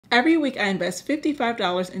Every week I invest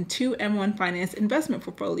 $55 in two M1 Finance investment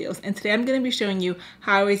portfolios, and today I'm going to be showing you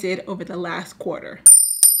how I did over the last quarter.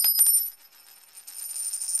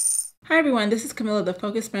 Hi everyone, this is Camilla the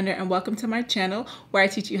Focus Spender, and welcome to my channel where I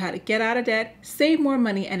teach you how to get out of debt, save more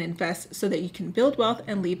money, and invest so that you can build wealth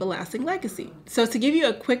and leave a lasting legacy. So to give you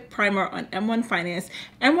a quick primer on M1 Finance,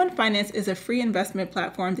 M1 Finance is a free investment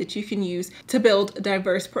platform that you can use to build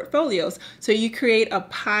diverse portfolios. So you create a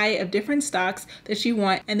pie of different stocks that you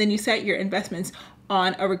want, and then you set your investments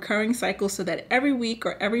on a recurring cycle so that every week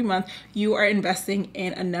or every month you are investing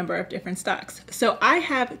in a number of different stocks. So I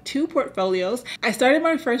have two portfolios. I started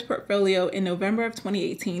my first portfolio in November of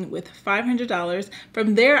 2018 with $500.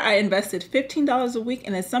 From there, I invested $15 a week,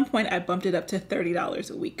 and at some point I bumped it up to $30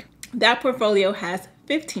 a week. That portfolio has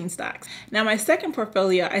 15 stocks. Now my second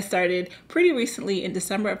portfolio I started pretty recently in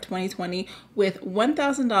December of 2020 with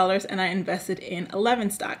 $1,000, and I invested in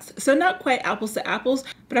 11 stocks. So not quite apples to apples,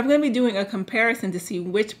 but I'm going to be doing a comparison to see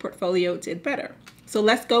which portfolio did better. So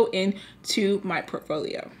let's go into my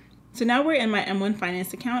portfolio. So now we're in my M1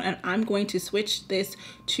 Finance account, and I'm going to switch this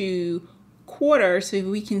to quarter so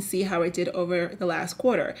we can see how I did over the last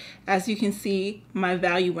quarter. As you can see, my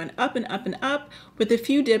value went up and up and up with a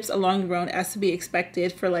few dips along the road, as to be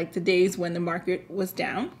expected for like the days when the market was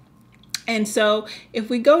down. And so if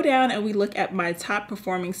we go down and we look at my top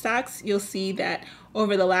performing stocks, you'll see that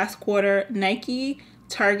over the last quarter, Nike,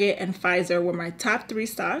 Target, and Pfizer were my top three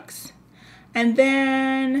stocks. And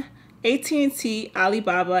then AT&T,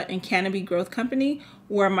 Alibaba, and Canopy Growth Company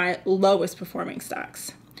were my lowest performing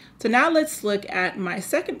stocks. So now let's look at my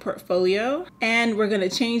second portfolio, and we're going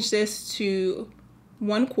to change this to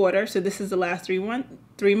 1 quarter. So this is the last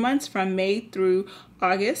three months from May through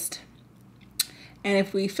August. And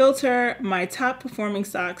if we filter, my top performing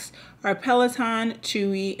stocks are Peloton,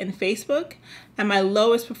 Chewy, and Facebook. And my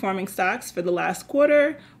lowest performing stocks for the last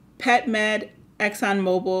quarter, PetMed,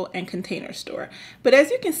 ExxonMobil, and Container Store. But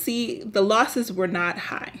as you can see, the losses were not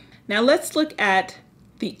high. Now let's look at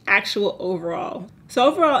the actual overall. So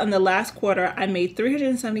overall, in the last quarter, I made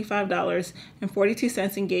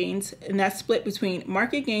 $375.42 in gains, and that's split between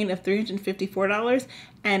market gain of $354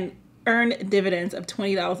 and earned dividends of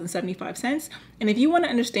 $20.75. And if you want to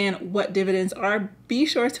understand what dividends are, be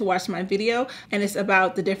sure to watch my video, and it's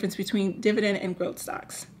about the difference between dividend and growth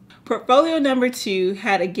stocks. Portfolio number 2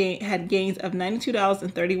 had gains of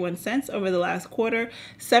 $92.31 over the last quarter,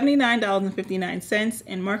 $79.59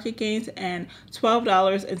 in market gains, and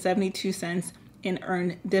 $12.72 in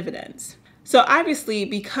earned dividends. So obviously,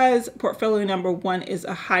 because portfolio number 1 is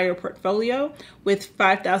a higher portfolio with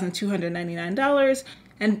 $5,299,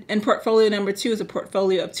 and portfolio number 2 is a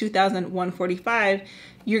portfolio of $2,145,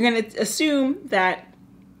 you're going to assume that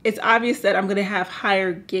it's obvious that I'm going to have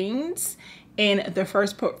higher gains in the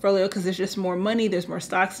first portfolio because there's just more money, there's more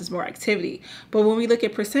stocks, there's more activity. But when we look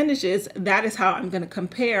at percentages, that is how I'm going to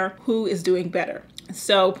compare who is doing better.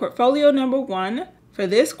 So portfolio number 1 for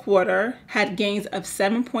this quarter had gains of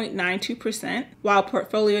 7.92%, while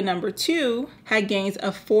portfolio number 2 had gains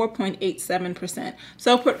of 4.87%.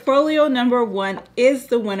 So portfolio number 1 is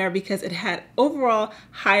the winner because it had overall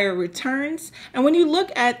higher returns. And when you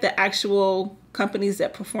look at the actual companies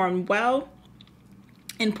that performed well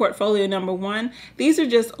in portfolio number 1, these are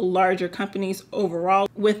just larger companies overall,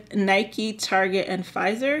 with Nike, Target, and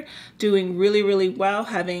Pfizer doing really, really well,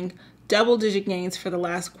 having double-digit gains for the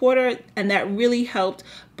last quarter, and that really helped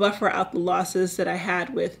buffer out the losses that I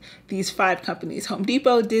had with these 5 companies: Home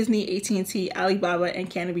Depot, Disney, AT&T, Alibaba, and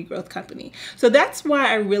Canopy Growth Company. So that's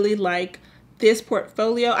why I really like this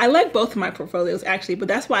portfolio. I like both of my portfolios actually, but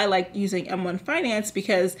that's why I like using M1 Finance,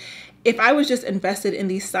 because if I was just invested in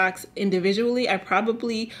these stocks individually, I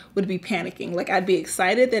probably would be panicking. Like, I'd be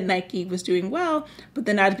excited that Nike was doing well, but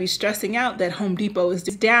then I'd be stressing out that Home Depot is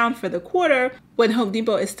down for the quarter when Home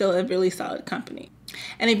Depot is still a really solid company.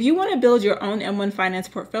 And if you want to build your own M1 Finance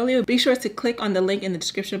portfolio, be sure to click on the link in the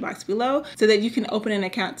description box below so that you can open an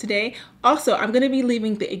account today. Also, I'm going to be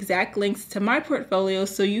leaving the exact links to my portfolio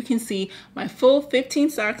so you can see my full 15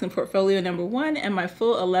 stocks in portfolio number 1 and my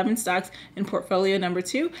full 11 stocks in portfolio number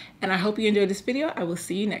 2. And I hope you enjoyed this video. I will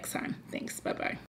see you next time. Thanks. Bye-bye.